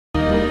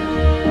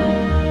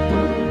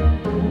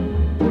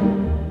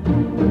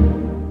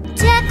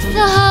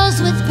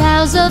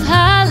boughs of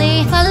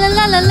holly. La la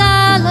la la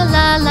la la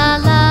la la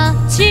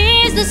la.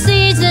 'Tis the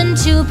season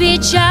to be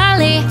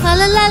jolly. La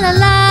la la la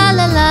la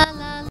la la.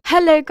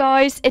 Hello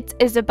guys, it's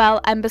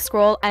Isabel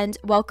Emberscroll and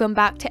welcome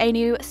back to a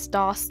new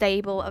Star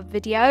Stable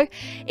video.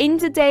 In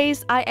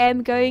today's, I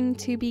am going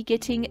to be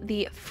getting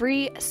the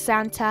free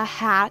Santa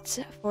hat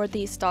for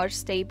the Star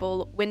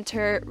Stable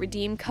Winter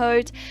Redeem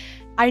Code.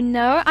 I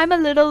know I'm a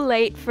little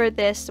late for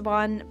this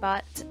one,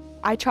 but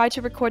I tried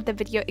to record the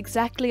video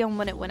exactly on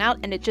when it went out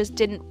and it just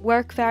didn't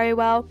work very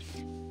well.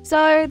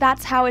 So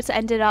that's how it's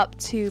ended up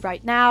to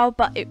right now,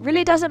 but it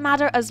really doesn't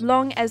matter as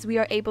long as we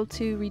are able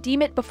to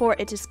redeem it before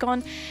it is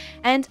gone.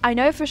 And I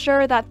know for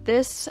sure that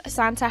this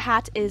Santa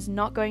hat is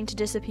not going to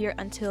disappear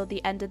until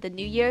the end of the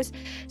New Year's,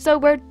 so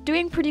we're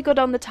doing pretty good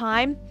on the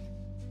time.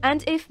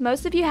 And if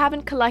most of you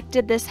haven't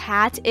collected this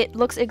hat, it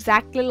looks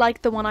exactly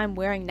like the one I'm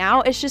wearing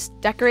now. It's just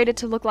decorated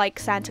to look like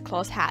Santa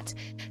Claus hat.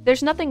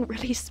 There's nothing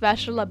really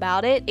special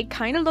about it. It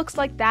kind of looks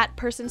like that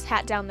person's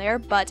hat down there,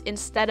 but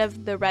instead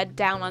of the red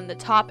down on the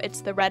top,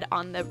 it's the red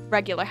on the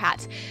regular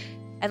hat.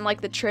 And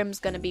like the trim's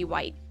gonna be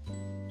white.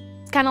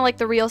 It's kind of like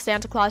the real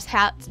Santa Claus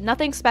hat.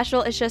 Nothing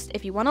special, it's just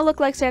if you want to look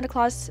like Santa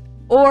Claus,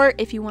 or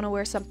if you want to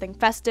wear something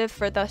festive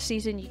for the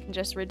season, you can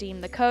just redeem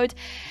the code.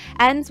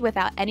 And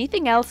without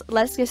anything else,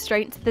 let's get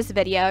straight into this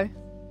video.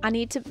 I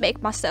need to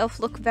make myself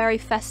look very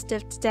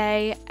festive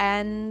today,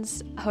 and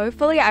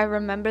hopefully I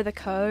remember the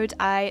code.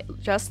 I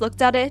just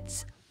looked at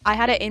it. I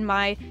had it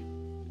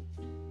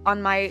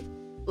on my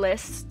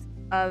list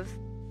of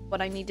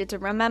what I needed to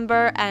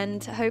remember,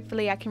 and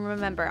hopefully I can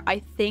remember. I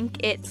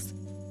think it's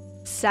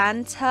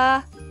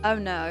Santa. Oh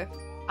no.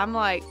 I'm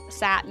like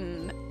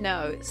Satin.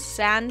 No.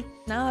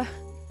 No.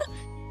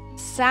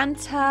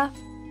 Santa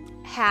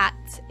hat.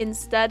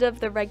 Instead of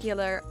the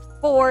regular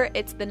 4,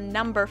 it's the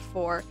number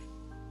 4.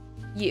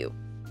 U.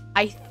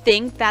 I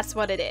think that's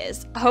what it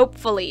is.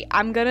 Hopefully.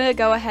 I'm gonna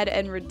go ahead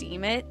and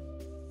redeem it.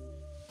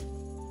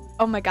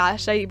 Oh my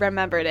gosh, I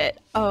remembered it.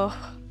 Oh,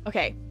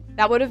 okay.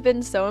 That would have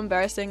been so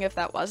embarrassing if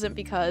that wasn't,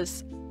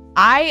 because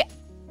I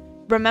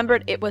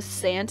remembered it was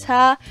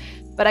Santa,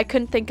 but I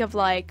couldn't think of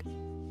like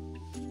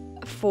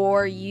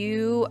for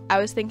you. I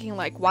was thinking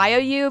like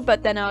𝐤𝐢𝐳,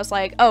 but then I was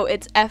like, oh,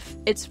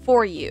 it's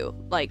for you,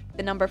 like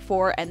the number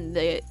 4 and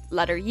the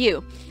letter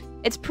U.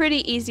 It's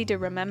pretty easy to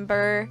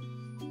remember.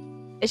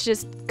 It's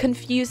just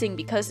confusing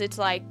because it's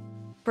like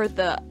for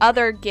the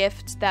other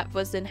gift that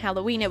was in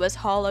Halloween, it was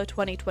Hollow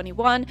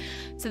 2021.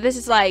 So this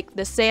is like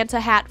the Santa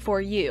hat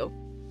for you.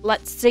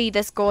 Let's see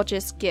this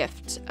gorgeous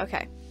gift.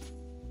 Okay.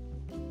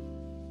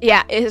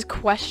 Yeah, it is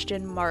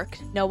question mark.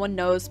 No one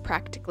knows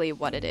practically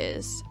what it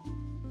is.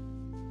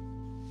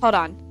 Hold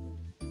on.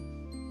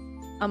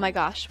 Oh my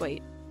gosh,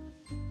 wait.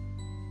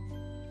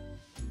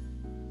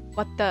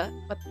 What the?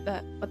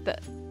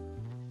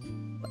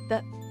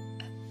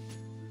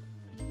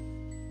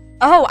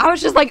 Oh, I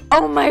was just like,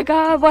 oh my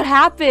god, what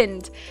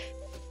happened?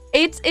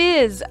 It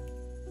is.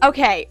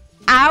 Okay,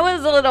 I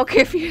was a little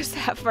confused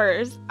at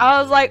first.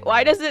 I was like,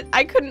 why does it,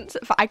 I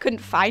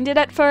couldn't find it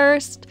at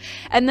first.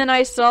 And then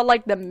I saw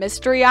like the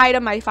mystery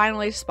item, I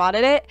finally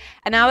spotted it.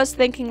 And I was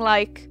thinking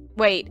like,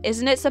 wait,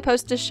 isn't it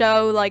supposed to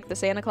show like the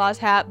Santa Claus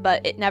hat,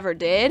 but it never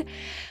did?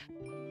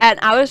 And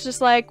I was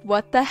just like,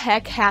 what the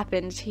heck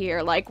happened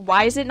here? Like,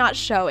 why is it not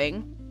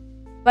showing?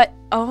 But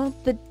oh,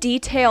 the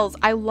details.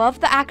 I love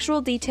the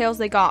actual details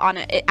they got on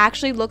it. It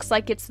actually looks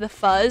like it's the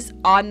fuzz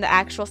on the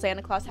actual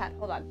Santa Claus hat.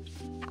 Hold on.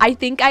 I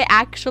think I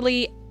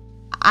actually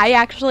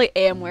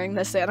am wearing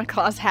the Santa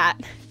Claus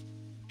hat.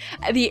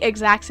 The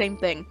exact same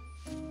thing.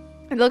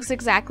 It looks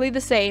exactly the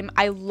same.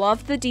 I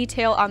love the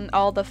detail on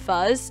all the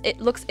fuzz.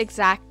 It looks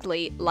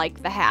exactly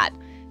like the hat.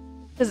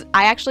 Because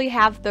I actually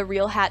have the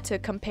real hat to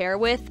compare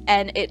with,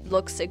 and it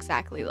looks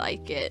exactly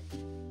like it.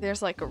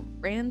 There's like a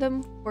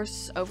random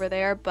horse over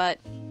there, but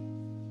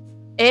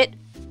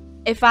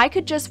if I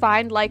could just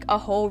find like a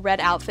whole red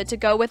outfit to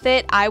go with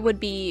it, I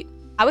would be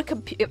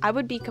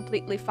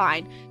completely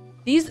fine.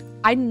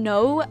 I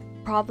know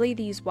probably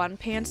these one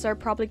pants are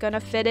probably gonna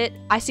fit it.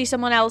 I see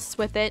someone else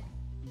with it.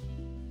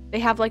 They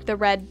have like the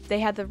red,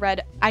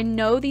 I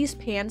know these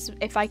pants,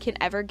 if I can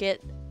ever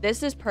get,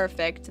 this is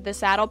perfect. The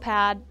saddle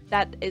pad,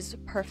 that is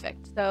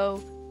perfect.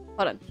 So,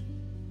 hold on.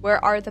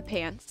 Where are the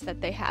pants that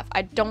they have?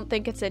 I don't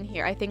think it's in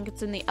here. I think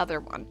it's in the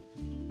other one.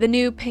 The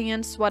new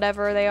pants,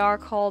 whatever they are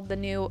called, the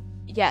new,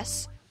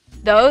 yes.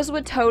 Those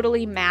would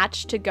totally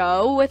match to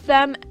go with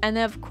them. And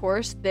then of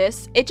course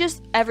this,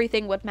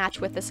 everything would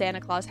match with the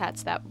Santa Claus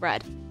hats, that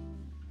red.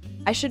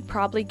 I should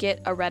probably get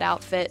a red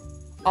outfit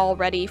all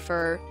ready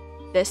for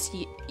this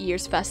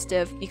year's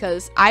festive,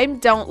 because I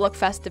don't look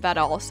festive at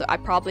all, so I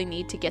probably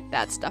need to get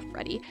that stuff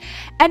ready.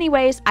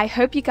 Anyways, I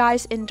hope you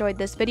guys enjoyed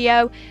this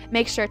video.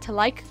 Make sure to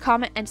like,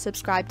 comment, and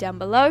subscribe down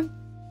below.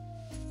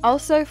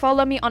 Also,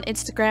 follow me on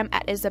Instagram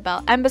at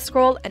Isabel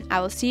Emberscroll, and I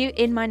will see you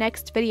in my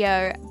next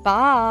video.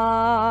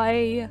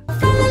 Bye! La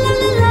la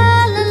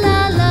la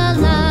la la la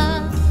la.